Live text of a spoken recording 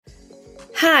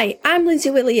Hi, I'm Lindsay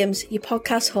Williams, your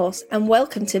podcast host, and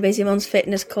welcome to Busy Mum's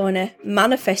Fitness Corner,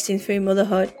 Manifesting Through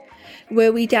Motherhood,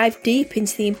 where we dive deep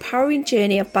into the empowering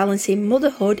journey of balancing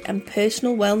motherhood and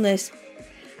personal wellness.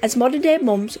 As modern day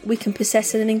mums, we can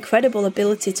possess an incredible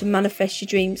ability to manifest your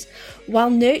dreams while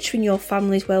nurturing your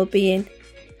family's well-being.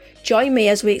 Join me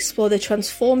as we explore the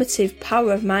transformative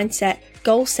power of mindset,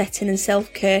 goal setting and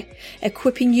self-care,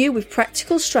 equipping you with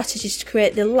practical strategies to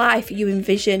create the life you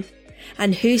envision.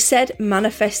 And who said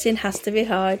manifesting has to be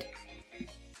hard?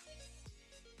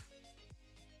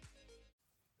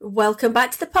 Welcome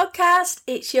back to the podcast.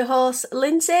 It's your host,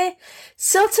 Lindsay.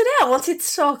 So today I wanted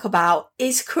to talk about,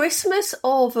 is Christmas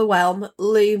overwhelm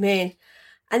looming?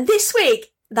 And this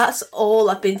week, that's all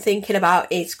I've been thinking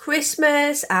about is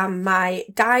Christmas and my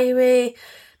diary.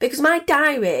 Because my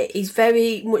diary is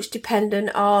very much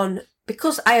dependent on,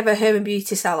 because I have a hair and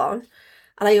beauty salon,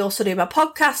 and I also do my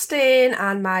podcasting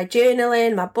and my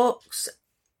journaling, my books.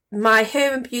 My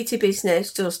hair and beauty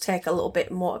business does take a little bit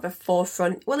more of a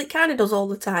forefront. Well, it kind of does all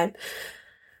the time.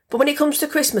 But when it comes to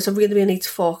Christmas, I really need to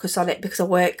focus on it because I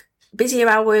work busier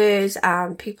hours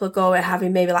and people are going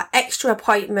having maybe like extra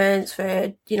appointments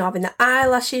for, having the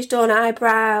eyelashes done,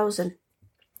 eyebrows and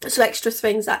some extra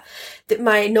things that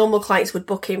my normal clients would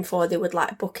book in for. They would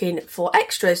like book in for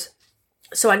extras.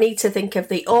 So I need to think of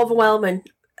the overwhelm, and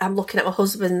I'm looking at my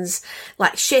husband's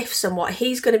like shifts and what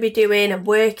he's going to be doing and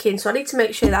working. So I need to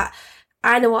make sure that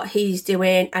I know what he's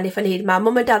doing. And if I need my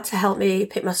mum and dad to help me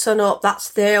pick my son up, that's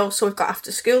there. So we've got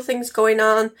after school things going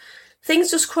on.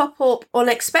 Things just crop up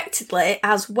unexpectedly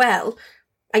as well.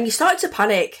 And you start to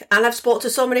panic. And I've spoke to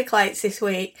so many clients this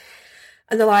week.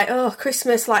 And they're like, oh,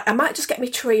 Christmas, like I might just get my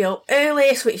tree up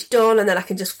early so it's done. And then I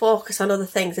can just focus on other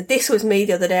things. And this was me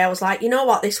the other day. I was like, you know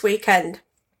what, this weekend,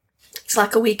 it's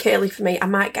like a week early for me. I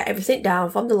might get everything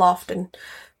down from the loft and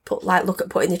look at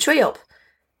putting the tree up.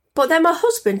 But then my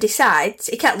husband decides,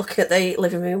 he kept looking at the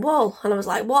living room wall. And I was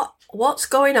like, what's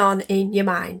going on in your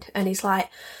mind? And he's like,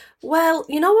 well,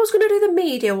 I was going to do the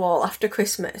media wall after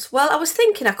Christmas. Well, I was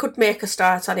thinking I could make a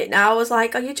start on it now. I was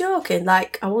like, are you joking?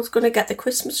 Like, I was going to get the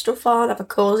Christmas stuff on, have a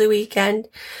cosy weekend.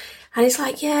 And he's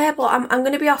like, yeah, but I'm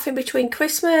going to be off in between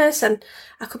Christmas and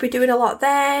I could be doing a lot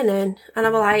then. And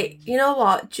I'm like, you know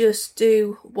what? Just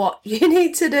do what you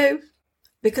need to do.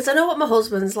 Because I know what my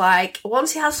husband's like.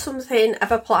 Once he has something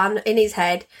of a plan in his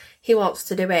head, he wants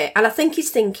to do it. And I think he's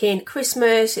thinking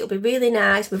Christmas, it'll be really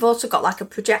nice. We've also got like a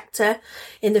projector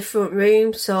in the front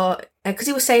room. So, because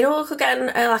he was saying, oh, I could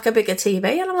get like a bigger TV.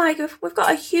 And I'm like, we've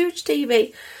got a huge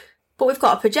TV. But we've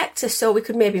got a projector, so we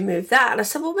could maybe move that. And I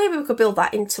said, well, maybe we could build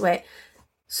that into it.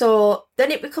 So then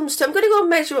it becomes I'm going to go and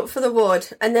measure up for the wood.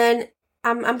 And then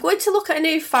I'm going to look at a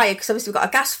new fire, because obviously we've got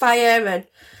a gas fire and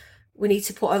we need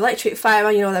to put an electric fire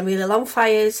on, they're really long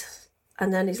fires.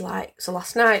 And then he's like, so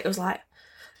last night I was like,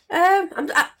 what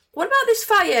about this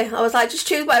fire? I was like, just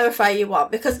choose whatever fire you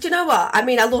want. Because do you know what? I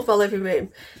mean, I love my living room.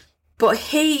 But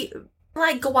he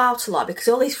go out a lot because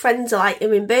all his friends are like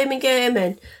in Birmingham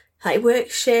and like work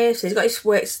shifts. He's got his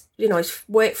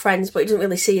work friends, but he doesn't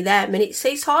really see them. And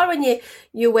it's hard when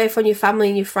you're away from your family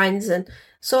and your friends. And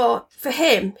so for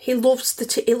him, he loves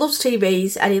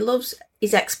TVs and he loves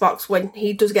his Xbox when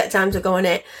he does get time to go on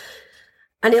it.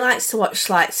 And he likes to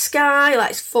watch like Sky, he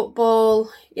likes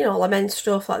football, all the men's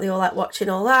stuff, like they all like watching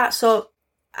all that. So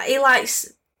he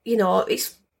likes,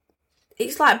 it's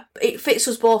like it fits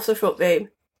us both the front room.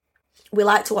 We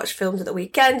like to watch films at the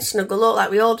weekend, snuggle up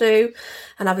like we all do,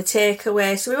 and have a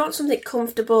takeaway. So we want something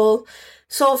comfortable.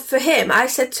 So for him, I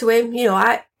said to him,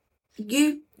 you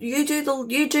do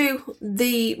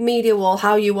the media wall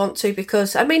how you want to,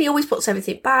 because he always puts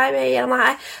everything by me. And I'm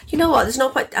like, you know what? There's no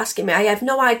point asking me. I have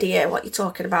no idea what you're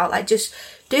talking about. Like, just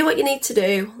do what you need to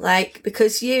do. Like,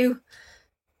 because you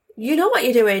know what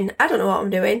you're doing. I don't know what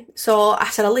I'm doing. So I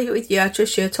said, I'll leave it with you. I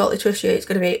trust you. I totally trust you. It's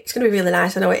going to be really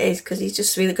nice. I know it is, because he's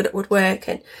just really good at woodwork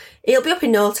and he'll be up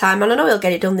in no time. And I know he'll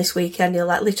get it done this weekend. He'll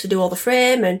like literally do all the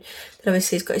frame, and then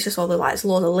obviously it's just all the lights,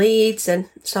 loads of leads. And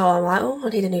so I'm like, oh, I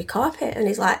need a new carpet. And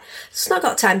he's like, it's not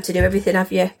got time to do everything,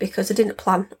 have you? Because I didn't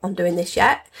plan on doing this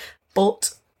yet,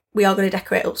 but we are going to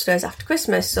decorate upstairs after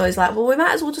Christmas. So he's like, well, we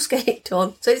might as well just get it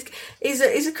done. So he's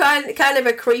a kind of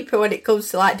a creeper when it comes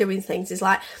to like doing things. He's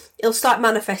like, he'll start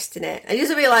manifesting it, and he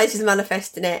doesn't realise he's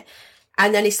manifesting it.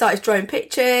 And then he starts drawing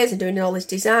pictures and doing all his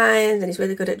designs, and he's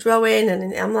really good at drawing.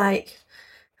 And I'm like,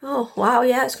 oh, wow,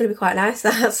 yeah, it's going to be quite nice,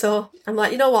 that. So I'm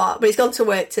like, you know what? But he's gone to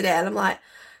work today, and I'm like,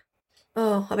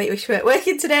 oh, I bet you wish you weren't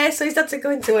working today. So he's had to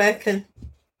go into work, and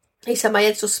he said my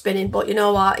head's just spinning. But you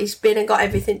know what? He's been and got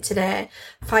everything today.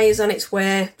 Fire's on its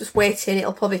way, just waiting.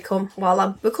 It'll probably come while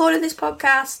I'm recording this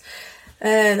podcast.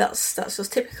 That's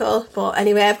just typical. But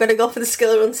anyway, I've got to go for the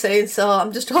skill run soon, so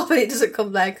I'm just hoping it doesn't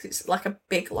come there because it's like a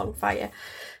big long fire.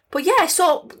 But yeah,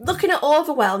 so looking at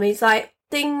overwhelm is like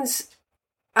things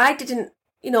I didn't,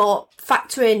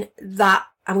 factor in that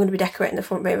I'm going to be decorating the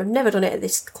front room. I've never done it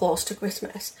this close to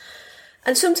Christmas.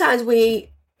 And sometimes we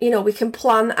can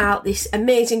plan out this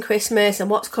amazing Christmas and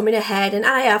what's coming ahead. And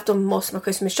I have done most of my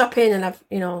Christmas shopping, and I've,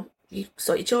 you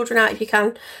sort your children out if you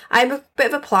can. I'm a bit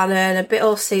of a planner and a bit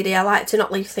OCD. I like to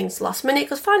not leave things to last minute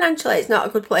because financially it's not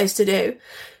a good place to do.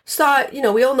 So,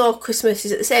 we all know Christmas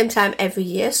is at the same time every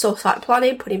year. So start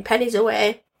planning, putting pennies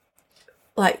away,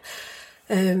 like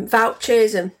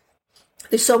vouchers, and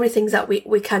there's so many things that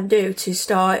we can do to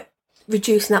start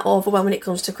reducing that overwhelm when it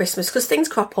comes to Christmas, because things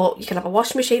crop up. You can have a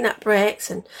washing machine that breaks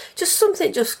and just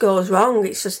something just goes wrong.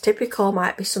 It's just typical,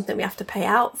 might be something we have to pay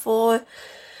out for.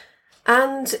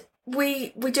 And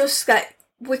we just get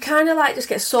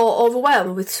so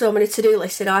overwhelmed with so many to-do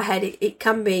lists in our head. It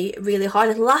can be really hard.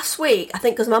 And last week, I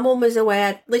think because my mum was away,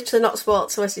 I'd literally not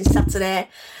spoke to her since Saturday,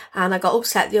 and I got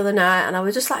upset the other night, and I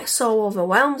was just like so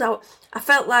overwhelmed. I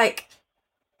felt like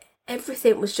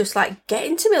everything was just like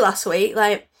getting to me last week.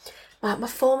 Like my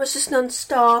phone was just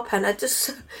non-stop, and I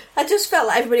just felt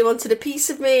like everybody wanted a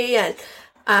piece of me, and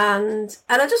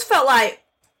I just felt like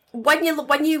when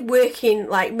you're working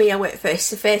like me, I work face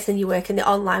to face, and you work in the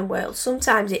online world,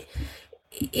 sometimes it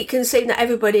can seem that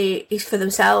everybody is for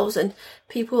themselves, and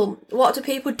what do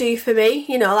people do for me?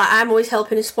 Like I'm always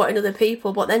helping and supporting other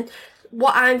people, but then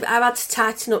what I've had to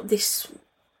tighten up this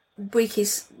week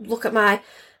is look at my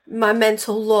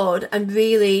mental load, and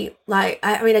really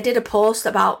I did a post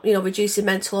about reducing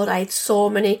mental load. I had so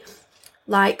many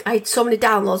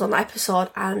downloads on that episode,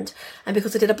 and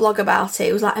because I did a blog about it,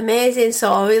 it was like amazing.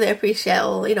 So I really appreciate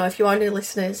all, if you are new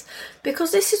listeners,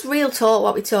 because this is real talk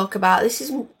what we talk about. This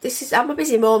is I'm a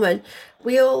busy moment.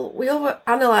 We over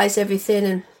analyse everything,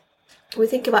 and we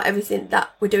think about everything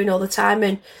that we're doing all the time,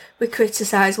 and we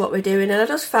criticise what we're doing. And I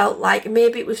just felt like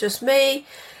maybe it was just me.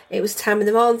 It was time of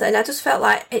the month, and I just felt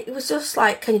like it was just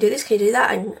like, can you do this? Can you do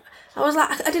that? And I was like,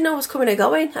 I didn't know what was coming or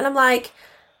going. And I'm like,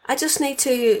 I just need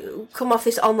to come off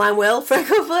this online world for a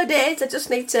couple of days. I just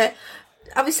need to,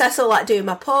 obviously I still like doing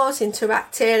my posts,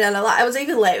 interacting, and I was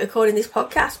even late recording this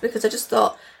podcast because I just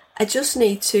thought I just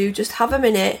need to just have a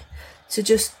minute to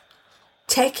just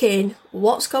take in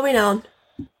what's going on,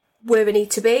 where I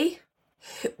need to be,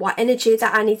 what energy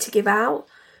that I need to give out,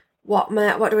 what do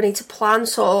I need to plan.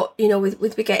 So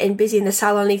with me getting busy in the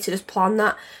salon, I need to just plan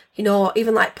that.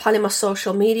 Even like planning my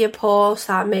social media posts,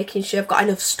 I'm making sure I've got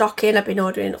enough stock in. I've been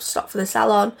ordering enough stock for the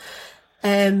salon.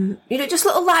 Just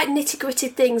little like nitty gritty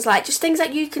things, like just things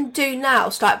that you can do now,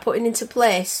 start putting into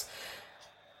place.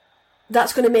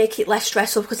 That's going to make it less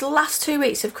stressful, because the last 2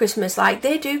 weeks of Christmas, like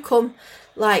they do come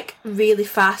like really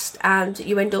fast, and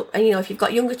you end up, and if you've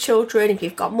got younger children, if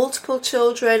you've got multiple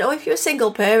children, or if you're a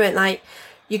single parent, like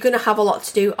you're going to have a lot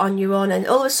to do on your own, and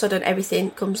all of a sudden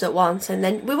everything comes at once. And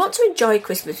then we want to enjoy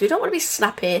Christmas. We don't want to be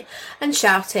snapping and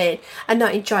shouting and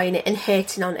not enjoying it and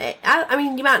hating on it. I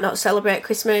mean, you might not celebrate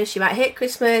Christmas, you might hate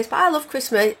Christmas, but I love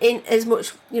Christmas in as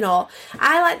much,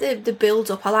 I like the build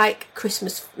up. I like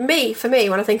Christmas. For me,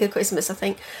 when I think of Christmas, I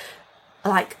think I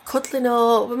like cuddling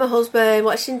up with my husband,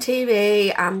 watching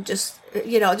TV, and just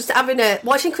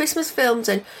watching Christmas films,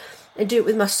 and do it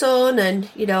with my son, and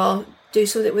do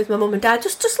something with my mum and dad.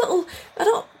 Just little, I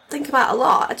don't think about a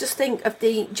lot. I just think of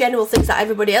the general things that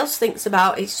everybody else thinks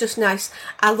about. It's just nice.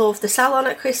 I love the salon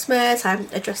at Christmas. I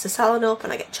dress the salon up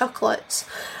and I get chocolates.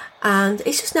 And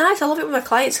it's just nice. I love it with my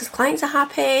clients, because clients are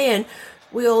happy, and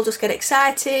we all just get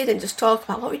excited and just talk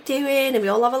about what we're doing, and we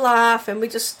all have a laugh, and we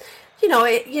just,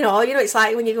 it's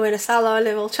like when you go in a salon,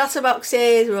 they're all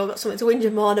chatterboxes, we've all got something to whinge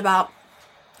and moan about.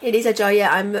 It is a joy.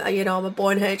 Yeah, I'm a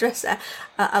born hairdresser.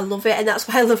 I love it, and that's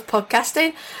why I love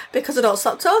podcasting, because I don't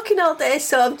stop talking all day.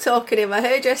 So I'm talking in my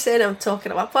hairdressing, I'm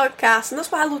talking on my podcast, and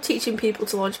that's why I love teaching people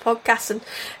to launch podcasts.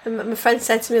 And my friend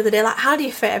said to me the other day, like, how do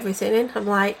you fit everything in? I'm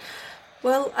like,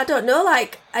 well, I don't know.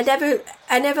 Like, I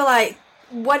never like,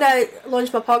 when I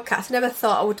launched my podcast, I never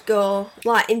thought I would go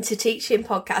like into teaching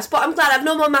podcasts, but I'm glad I've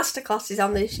no more masterclasses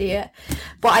on this year.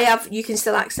 But you can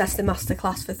still access the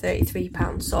masterclass for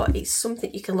 £33, so it's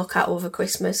something you can look at over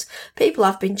Christmas. People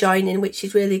have been joining, which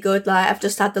is really good. Like, I've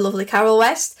just had the lovely Carol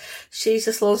West. She's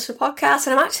just launched a podcast,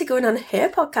 and I'm actually going on her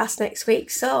podcast next week.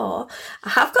 So I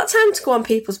have got time to go on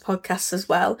people's podcasts as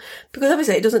well, because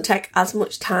obviously it doesn't take as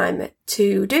much time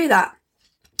to do that.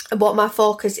 What my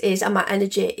focus is and my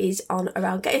energy is on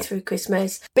around getting through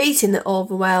Christmas, beating the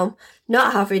overwhelm,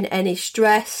 not having any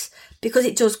stress, because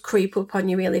it does creep up on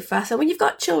you really fast. And when you've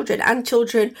got children and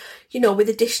children, with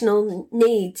additional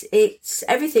needs,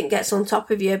 everything gets on top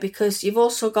of you, because you've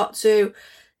also got to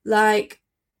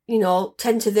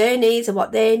tend to their needs and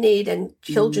what they need, and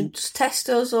children just test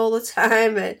us all the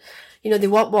time, and they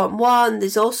want.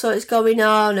 There's all sorts going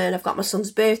on, and I've got my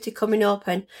son's birthday coming up,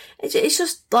 and it's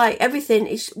just like everything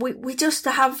is.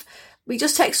 We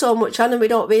just take so much on, and we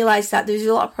don't realise that there's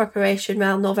a lot of preparation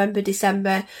around November,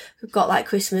 December. We've got like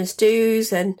Christmas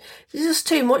dues, and there's just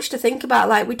too much to think about.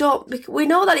 Like we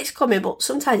know that it's coming, but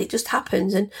sometimes it just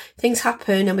happens, and things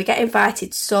happen, and we get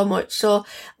invited so much. So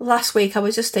last week I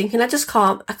was just thinking, I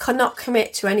cannot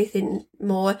commit to anything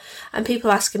more. And people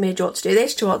are asking me, do you want to do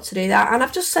this? Do you want to do that? And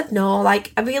I've just said no.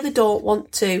 Like, I really don't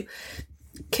want to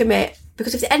commit,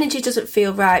 because if the energy doesn't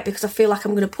feel right, because I feel like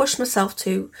I'm going to push myself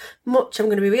too much, I'm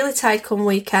going to be really tired come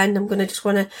weekend, I'm going to just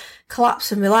want to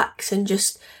collapse and relax and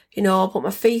just, put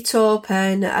my feet up,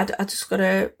 and I just got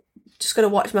to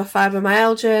watch my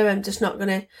fibromyalgia. I'm just not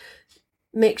going to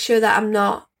make sure that I'm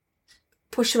not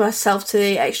pushing myself to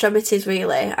the extremities,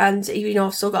 really. And,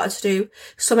 I've still got to do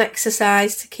some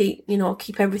exercise to keep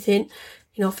everything,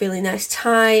 feeling nice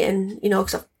tight, and,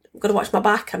 because I've got to watch my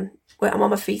back, and I'm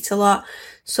on my feet a lot.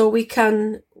 So we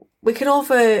can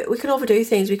overdo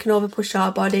things. We can overpush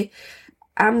our body,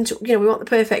 and we want the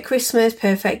perfect Christmas,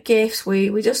 perfect gifts. We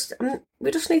just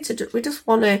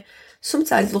want to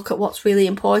sometimes look at what's really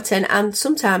important, and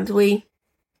sometimes we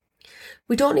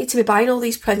don't need to be buying all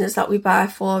these presents that we buy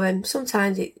for them.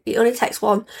 Sometimes it only takes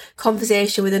one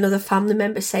conversation with another family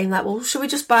member saying like, well, should we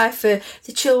just buy for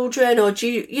the children, or do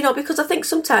you, because I think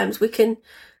sometimes we could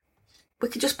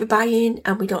just be buying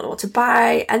and we don't know what to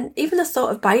buy. And even the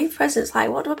thought of buying presents, like,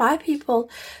 what do I buy people?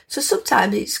 So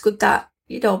sometimes it's good that,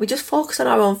 we just focus on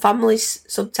our own families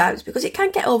sometimes, because it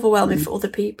can get overwhelming for other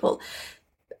people.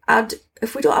 And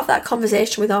if we don't have that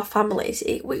conversation with our families,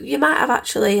 you might have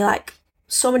actually like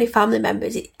so many family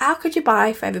members. How could you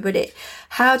buy for everybody?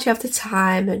 How do you have the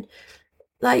time? And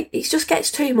like, it just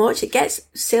gets too much. It gets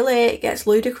silly. It gets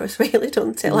ludicrous, really,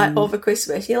 doesn't it? Like, over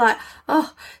Christmas, you're like,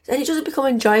 oh, and it doesn't become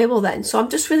enjoyable then. So I'm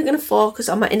just really going to focus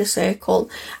on my inner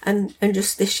circle and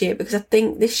just this year, because I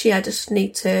think this year I just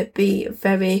need to be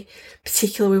very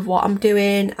particular with what I'm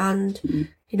doing, and,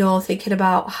 thinking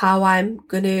about how I'm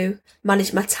going to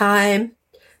manage my time.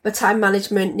 My time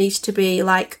management needs to be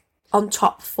like on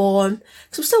top form,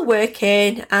 because I'm still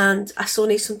working, and I still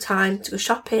need some time to go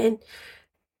shopping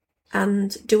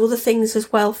and do other things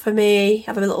as well for me,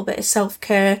 have a little bit of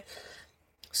self-care.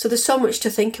 So there's so much to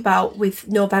think about with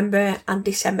November and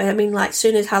December. I mean, like,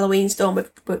 soon as Halloween's done,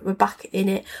 we're back in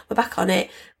it. We're back on it.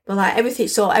 We're like,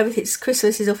 everything's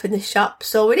Christmas is up in the shop.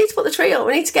 So we need to put the tree up.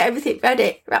 We need to get everything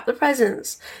ready, wrap the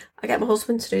presents. I get my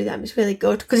husband to do them. It's really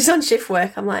good, because he's on shift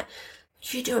work. I'm like,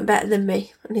 you're doing better than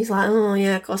me. And he's like, oh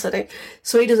yeah, of course I do.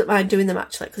 So he doesn't mind doing them,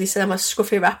 actually, because he said I'm a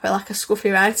scruffy rapper, like a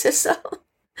scruffy writer. So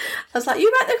I was like,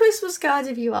 you write the Christmas cards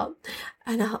if you want,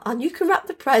 and you can wrap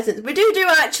the presents. We do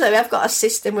actually. We have got a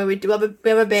system where we have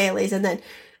a Bailey's, and then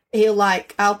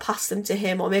I'll pass them to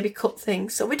him, or maybe cut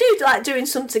things. So we do like doing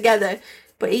some together.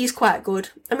 But he's quite good.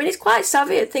 I mean, he's quite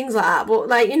savvy at things like that. But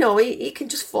he can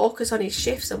just focus on his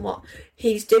shifts and what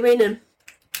he's doing.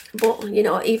 But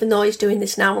even though he's doing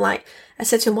this now, like, I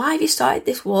said to him, why have you started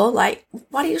this war? Like,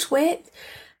 why don't you just wait?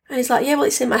 And he's like, yeah, well,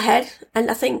 it's in my head, and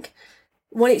I think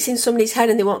when it's in somebody's head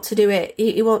and they want to do it,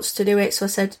 he wants to do it. So I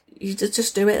said, you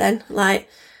just do it then. Like,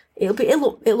 it'll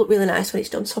look really nice when it's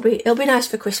done. So it'll be nice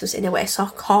for Christmas in a way. So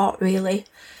I can't really,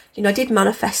 I did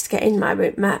manifest getting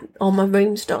all my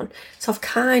rooms done. So I've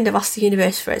kind of asked the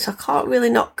universe for it. So I can't really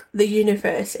knock the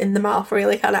universe in the mouth,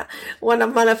 really, can I? When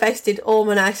I've manifested all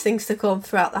my nice things to come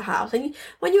throughout the house. And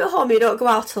when you're at home, you don't go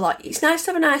out a lot. It's nice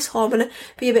to have a nice home and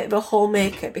be a bit of a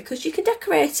homemaker, because you can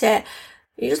decorate it.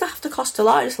 It doesn't have to cost a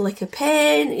lot. Just like a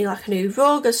paint, like a new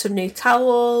rug and some new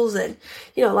towels, and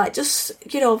just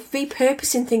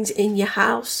repurposing things in your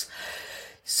house.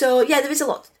 So yeah, there is a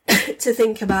lot to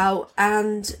think about,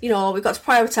 and we've got to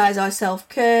prioritise our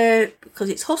self-care, because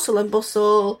it's hustle and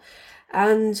bustle,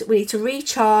 and we need to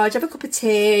recharge, have a cup of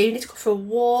tea, we need to go for a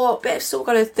walk, but still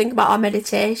got to think about our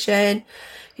meditation.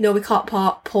 We can't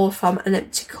pour from an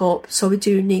empty cup, so we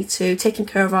do need to. Taking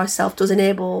care of ourselves does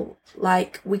enable,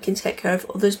 like, we can take care of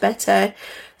others better.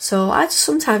 So I just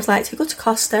sometimes like to go to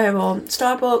Costa or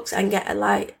Starbucks and get a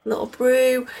little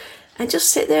brew, and just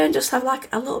sit there and just have like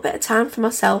a little bit of time for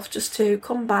myself, just to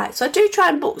come back. So I do try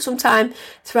and book some time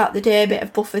throughout the day, a bit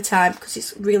of buffer time, because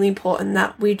it's really important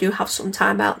that we do have some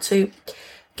time out to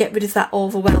get rid of that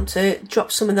overwhelm, to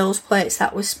drop some of those plates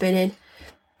that we're spinning.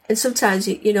 And sometimes,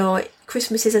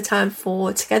 Christmas is a time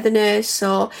for togetherness.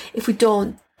 So if we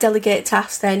don't delegate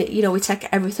tasks, then, we take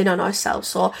everything on ourselves.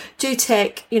 So do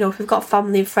take, if we've got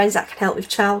family and friends that can help with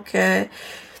childcare,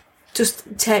 just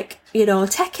take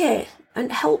it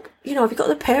and help. If you've got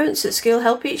the parents at school,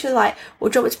 help each other. Like, well,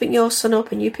 do you want me to pick your son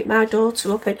up and you pick my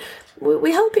daughter up? And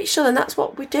we help each other, and that's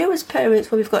what we do as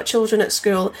parents when we've got children at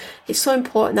school. It's so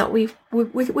important that we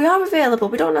are available.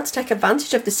 We don't have to take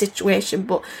advantage of the situation,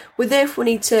 but we're there if we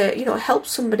need to, help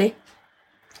somebody.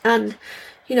 And,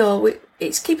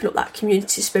 it's keeping up that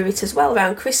community spirit as well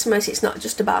around Christmas. It's not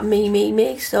just about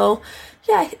me. So,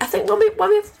 yeah, I think when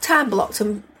we've time blocked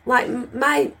and like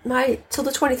my till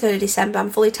the 23rd of December, I'm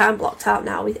fully time blocked out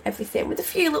now with everything, with a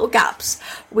few little gaps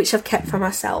which I've kept for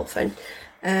myself.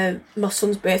 And my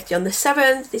son's birthday on the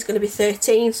 7th, he's going to be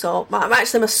 13, so my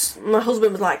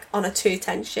husband was like on a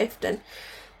 2:10 shift, and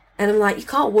I'm like, you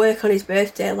can't work on his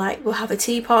birthday, like we'll have a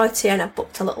tea party, and I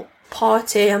booked a little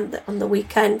party on the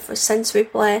weekend for sensory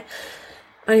play.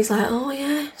 And he's like, oh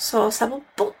yeah. So I said, well,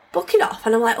 book it off.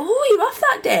 And I'm like, oh, you're off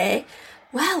that day?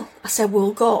 Well, I said,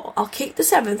 we'll go. I'll kick the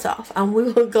 7th off and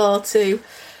we'll do the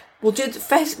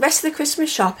rest of the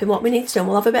Christmas shopping, what we need to do, and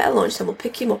we'll have a bit of lunch, then we'll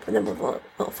pick him up, and then we'll have a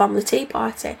little family tea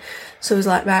party. So he was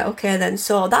like, right, okay then.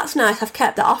 So that's nice. I've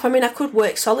kept that off. I mean, I could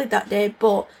work solid that day,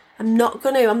 but I'm not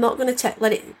gonna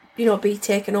let it, be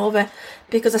taken over,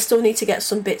 because I still need to get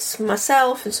some bits for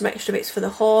myself and some extra bits for the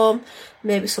home,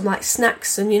 maybe some like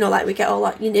snacks, and like we get all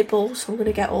like your nibbles, so I'm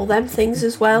gonna get all them things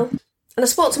as well. And I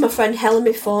spoke to my friend Helen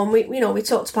before, and we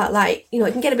talked about like, you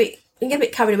can get a bit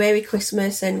carried away with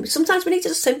Christmas, and sometimes we need to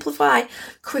just simplify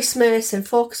Christmas and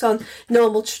focus on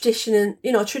normal tradition and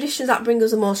traditions that bring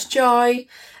us the most joy.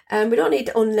 We don't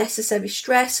need unnecessary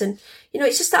stress, and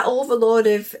it's just that overload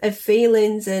of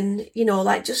feelings, and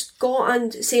like just go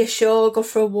and see a show, go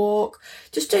for a walk,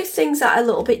 just do things that are a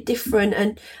little bit different.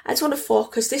 And I just want to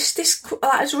focus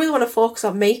I just really want to focus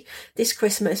on me this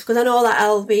Christmas, because I know that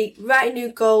I'll be writing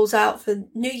new goals out for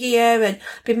New Year and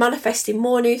be manifesting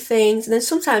more new things, and then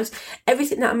sometimes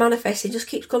everything that I'm manifesting just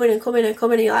keeps coming and coming and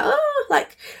coming, and you're like, oh,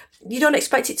 like you don't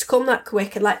expect it to come that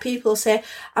quick. And like people say,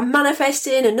 I'm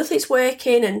manifesting and nothing's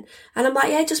working, and I'm like,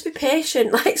 yeah, just be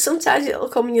patient. Like sometimes it'll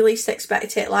come when you least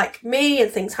expect it, like me,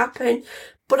 and things happen,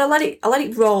 but I let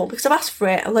it roll, because I've asked for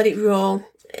it. I let it roll,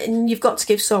 and you've got to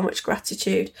give so much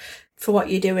gratitude for what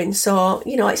you're doing. So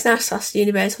it's nice to ask the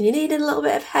universe when you need a little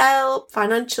bit of help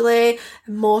financially,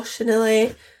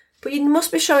 emotionally. But you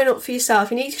must be showing up for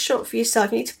yourself. You need to show up for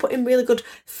yourself. You need to put in really good,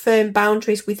 firm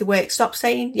boundaries with the work. Stop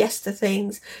saying yes to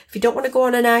things. If you don't want to go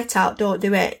on a night out, don't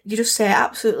do it. You just say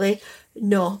absolutely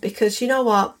no, because you know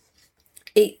what?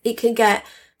 It can get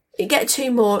too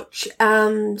much,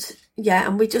 and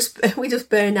we just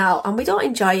burn out and we don't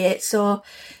enjoy it. So,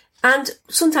 and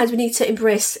sometimes we need to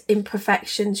embrace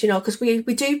imperfections, because we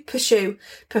do pursue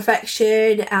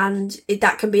perfection, and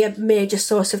that can be a major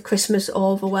source of Christmas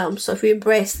overwhelm. So if we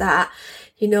embrace that,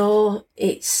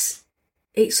 it's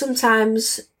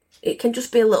sometimes it can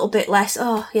just be a little bit less.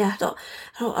 Oh yeah,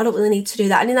 I don't really need to do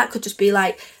that. And that could just be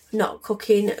like not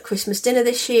cooking Christmas dinner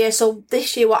this year. So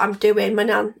this year, what I'm doing, my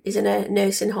nan is in a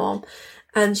nursing home,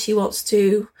 and she wants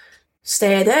to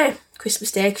stay there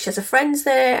Christmas Day because she has her friends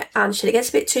there, and she gets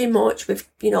a bit too much with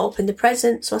opening the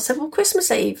presents. So I said, well,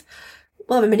 Christmas Eve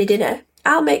we'll have a mini dinner.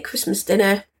 I'll make Christmas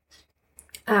dinner.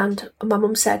 And my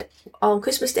mum said, on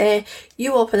Christmas Day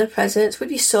you open the presents with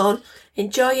your son,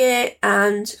 enjoy it,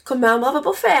 and come round, we'll have a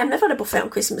buffet. I've never had a buffet on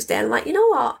Christmas Day. And I'm like, you know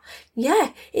what,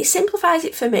 yeah, it simplifies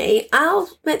it for me. I'll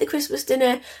make the Christmas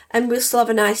dinner and we'll still have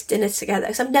a nice dinner together,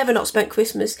 because I've never not spent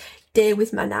Christmas Day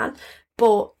with my nan.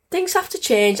 But things have to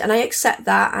change, and I accept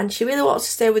that. And she really wants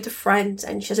to stay with her friends,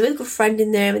 and she has a really good friend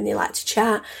in there, and they like to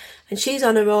chat. And she's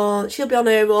on her own. She'll be on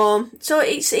her own. So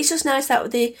it's just nice that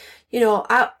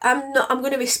I'm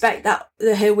going to respect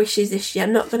her wishes this year.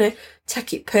 I'm not going to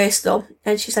take it personal.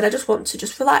 And she said, I just want to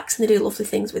just relax and do lovely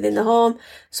things within the home.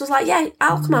 So I was like, yeah,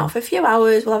 I'll come out for a few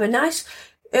hours. We'll have a nice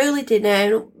early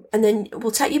dinner, and then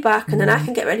we'll take you back, and then I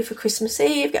can get ready for Christmas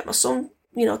Eve, get my son,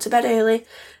 to bed early.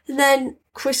 And then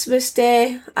Christmas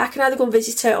Day, I can either go and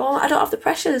visit her, or I don't have the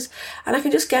pressures, and I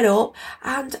can just get up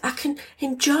and I can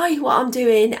enjoy what I'm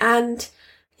doing, and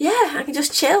yeah, I can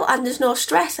just chill, and there's no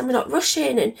stress, and we're not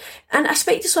rushing. And I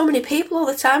speak to so many people all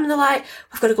the time, and they're like,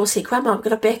 we've got to go see Grandma, we've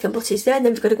got to bake and butties there, and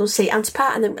then we've got to go see Auntie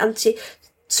Pat, and then Auntie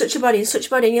such a body and such a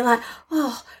body, and you're like,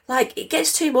 oh, like it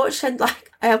gets too much. And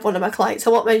like, I have one of my clients,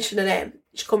 I won't mention her name,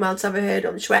 she come round to have a heard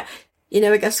on, she went,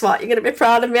 guess what, you're going to be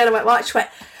proud of me. And I went, what? She went,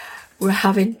 we're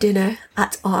having dinner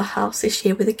at our house this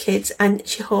year with the kids, and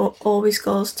she always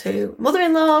goes to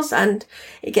mother-in-law's, and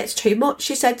it gets too much,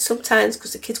 she said, sometimes,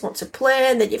 because the kids want to play,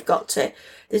 and then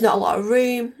there's not a lot of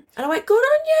room. And I went, good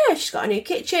on you, she's got a new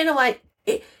kitchen. I'm like,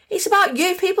 it's about you.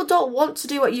 If people don't want to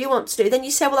do what you want to do, then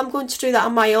you say, well, I'm going to do that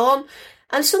on my own.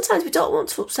 And sometimes we don't want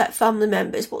to upset family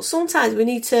members, but sometimes we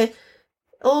need to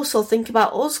also think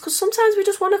about us, because sometimes we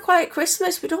just want a quiet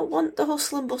Christmas. We don't want the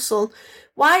hustle and bustle.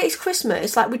 Why it's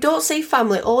Christmas, like, we don't see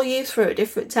family all year through at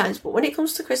different times, but when it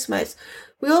comes to Christmas,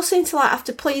 we all seem to like have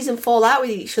to please and fall out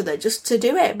with each other just to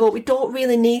do it, but we don't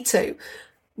really need to.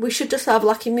 We should just have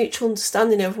like a mutual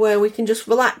understanding of where we can just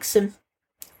relax, and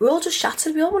we're all just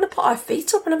shattered. We all want to put our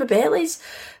feet up and have a Baileys,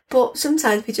 but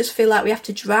sometimes we just feel like we have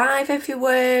to drive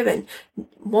everywhere and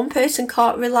one person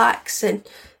can't relax, and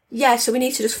yeah, so we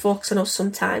need to just focus on us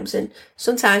sometimes, and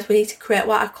sometimes we need to create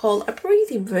what I call a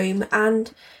breathing room.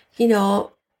 And when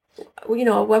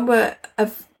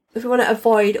if we want to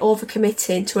avoid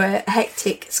overcommitting to a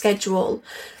hectic schedule,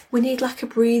 we need like a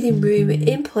breathing room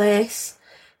in place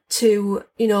to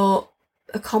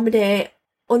accommodate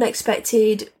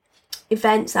unexpected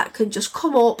events that can just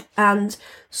come up. And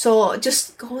so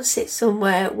just go and sit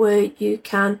somewhere where you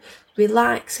can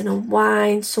relax and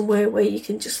unwind, somewhere where you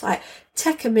can just like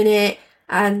take a minute,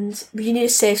 and you need a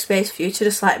safe space for you to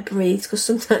just like breathe, because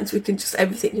sometimes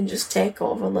everything can just take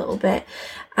over a little bit,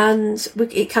 and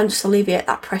it can just alleviate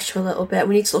that pressure a little bit.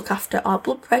 We need to look after our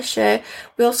blood pressure.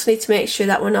 We also need to make sure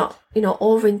that we're not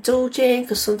overindulging,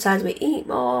 because sometimes we eat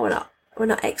more, we're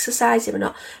not exercising, we're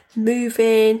not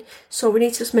moving. So we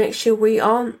need to just make sure we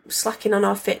aren't slacking on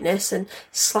our fitness and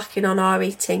slacking on our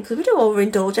eating, because we do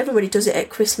overindulge. Everybody does it at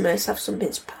Christmas. I have some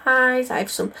mince pies, I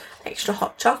have some extra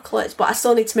hot chocolates, but I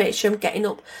still need to make sure I'm getting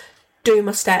up, doing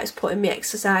my steps, putting me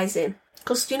exercise in.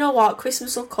 Because you know what,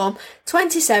 Christmas will come.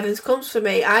 27th comes for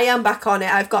me. I am back on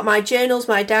it. I've got my journals,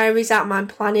 my diaries out, my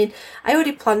planning. I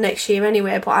already planned next year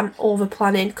anyway, but I'm over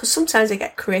planning, because sometimes I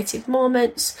get creative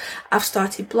moments. I've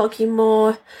started blogging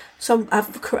more. So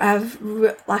I've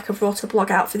wrote a blog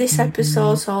out for this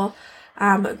episode. So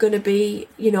I'm going to be,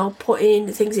 putting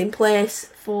things in place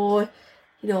for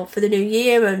the new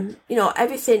year, and,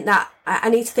 everything that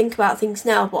I need to think about things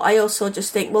now. But I also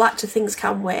just think, well, actually things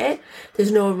can wait.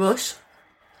 There's no rush.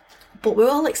 But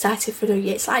we're all excited for New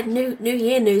Year. It's like new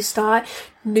year, new start,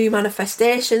 new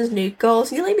manifestations, new goals.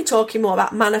 And you'll hear me talking more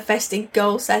about manifesting,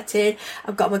 goal setting.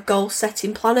 I've got my goal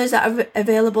setting planners that are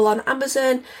available on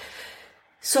Amazon.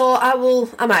 So I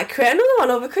might create another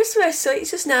one over Christmas. So it's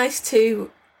just nice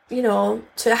to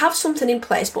have something in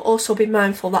place, but also be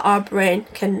mindful that our brain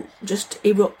can just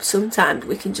erupt sometimes.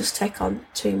 We can just take on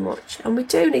too much. And we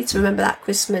do need to remember that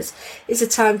Christmas is a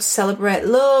time to celebrate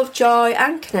love, joy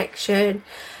and connection.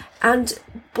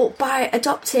 But by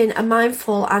adopting a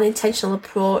mindful and intentional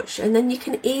approach, and then you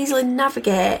can easily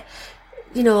navigate,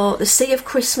 the sea of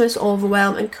Christmas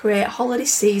overwhelm and create a holiday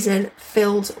season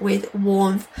filled with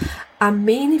warmth and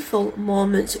meaningful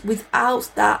moments without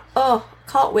that,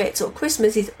 can't wait till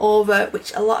Christmas is over,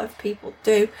 which a lot of people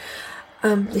do.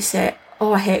 They say,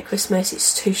 I hate Christmas,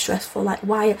 it's too stressful. Like,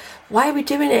 why are we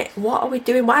doing it? What are we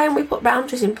doing? Why haven't we put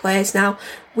boundaries in place now?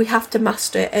 We have to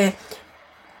master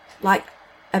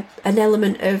an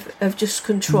element of just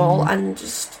control and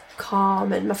just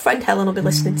calm. And my friend Helen will be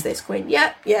listening to this going,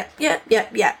 yeah,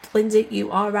 Lindsay,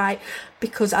 you are right,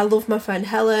 because I love my friend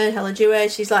Helen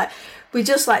Jewish. She's like, we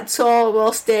just like talk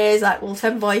most days, like we'll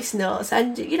send voice notes,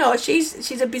 and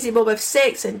she's a busy mum of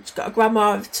 6, and she's got a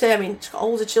grandma of 2. I mean, she's got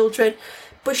older children,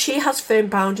 but she has firm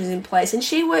boundaries in place, and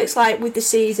she works like with the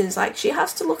seasons. Like, she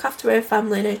has to look after her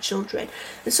family and her children,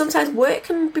 and sometimes work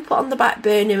can be put on the back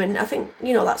burner. And I think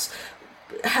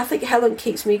I think Helen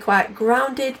keeps me quite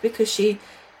grounded, because she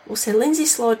will say, Lindsay,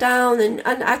 slow down, and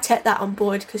I take that on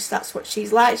board, because that's what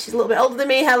she's like. She's a little bit older than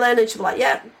me, Helen, and she'll be like,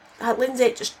 yeah,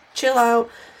 Lindsay, just chill out,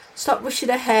 stop rushing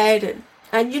ahead.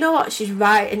 And you know what, she's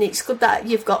right, and it's good that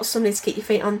you've got something to keep your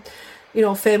feet on,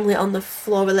 firmly on the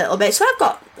floor a little bit. So I've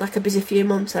got like a busy few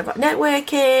months, and I've got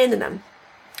networking, and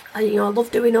I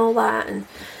love doing all that, and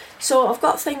so I've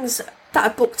got things that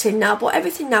are booked in now, but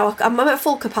everything now, I'm at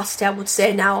full capacity, I would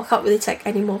say now. I can't really take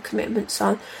any more commitments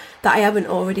on that I haven't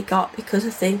already got, because I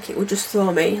think it would just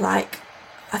throw me, I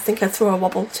think I'd throw a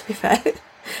wobble, to be fair.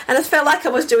 And I felt like I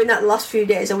was doing that the last few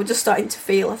days. I was just starting to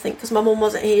feel, I think, because my mum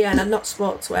wasn't here and I'd not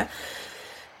spoke to her,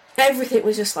 everything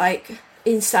was just like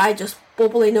inside just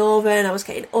bubbling over, and I was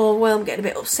getting overwhelmed, getting a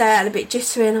bit upset and a bit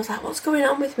jittery, and I was like, what's going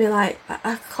on with me? Like,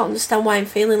 I can't understand why I'm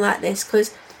feeling like this,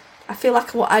 because I feel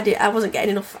like what I did, I wasn't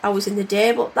getting enough hours in the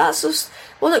day. But that's just,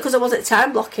 wasn't because I wasn't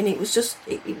time blocking. It was just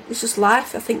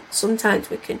life. I think sometimes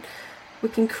we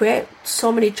can create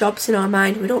so many jobs in our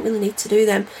mind, we don't really need to do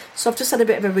them. So I've just had a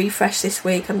bit of a refresh this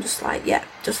week. I'm just like,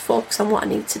 just focus on what I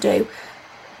need to do,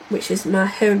 which is my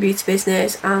hair and beauty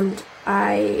business, and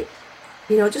I,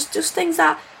 just things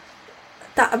that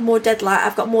that are more deadline.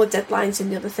 I've got more deadlines than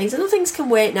the other things. Other things can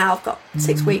wait now. I've got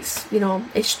 6 weeks,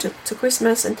 ish to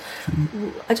Christmas, and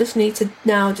I just need to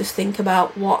now just think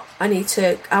about what I'm going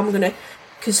to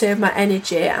conserve my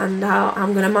energy and how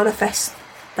I'm going to manifest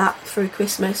that through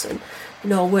Christmas and,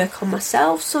 work on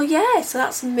myself. So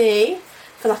that's me. I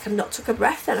feel like I've not took a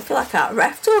breath then. I feel like I'm out of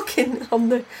breath talking on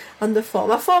the phone.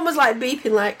 My phone was like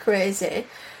beeping like crazy.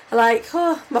 My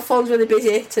phone's really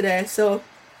busy today, so...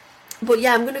 But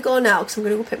yeah, I'm going to go now because I'm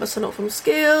going to go pick my son up from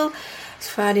school. It's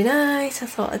Friday night. I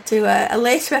thought I'd do a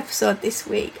later episode this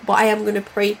week. But I am going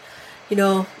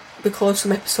to record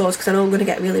some episodes because I know I'm going to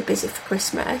get really busy for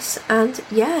Christmas. And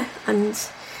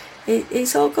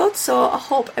it's all good. So I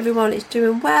hope everyone is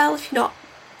doing well. If you're not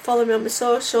following me on my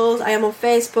socials, I am on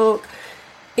Facebook,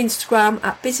 Instagram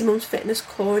at Busy Mums Fitness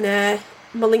Corner.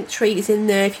 My link tree is in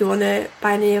there if you want to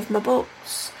buy any of my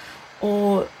books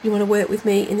or you want to work with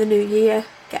me in the new year.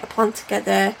 Get a plan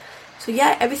together. So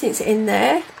everything's in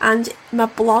there, and my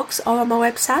blogs are on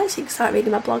my website, so you can start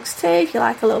reading my blogs too if you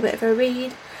like a little bit of a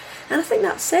read. And I think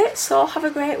that's it. So have a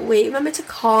great week. Remember to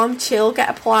calm, chill, get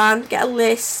a plan, get a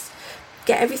list,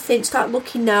 get everything. Start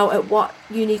looking now at what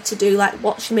you need to do, like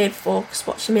what's your main focus,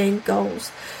 what's your main goals,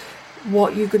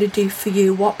 what you're going to do for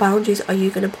you, what boundaries are you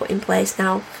going to put in place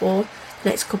now for the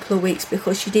next couple of weeks,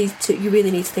 because you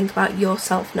really need to think about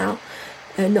yourself now.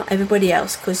 Not everybody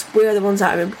else, because we're the ones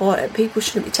that are important. People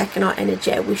shouldn't be taking our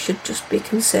energy. We should just be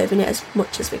conserving it as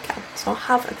much as we can. So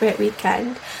have a great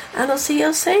weekend, and I'll see you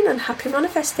all soon, and happy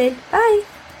manifesting. Bye.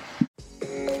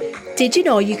 Did you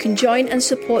know you can join and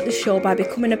support the show by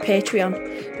becoming a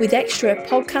Patreon with extra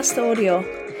podcast audio,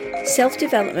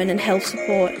 self-development and health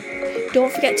support?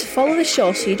 Don't forget to follow the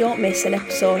show so you don't miss an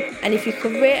episode, and if you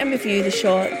could rate and review the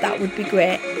show, that would be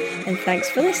great. And thanks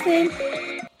for listening.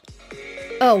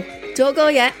 Oh, don't go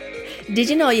yet. Did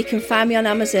you know you can find me on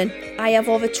Amazon? I have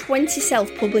over 20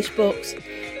 self-published books.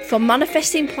 From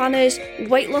manifesting planners,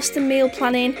 weight loss and meal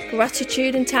planning,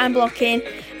 gratitude and time blocking,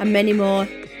 and many more.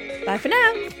 Bye for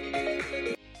now.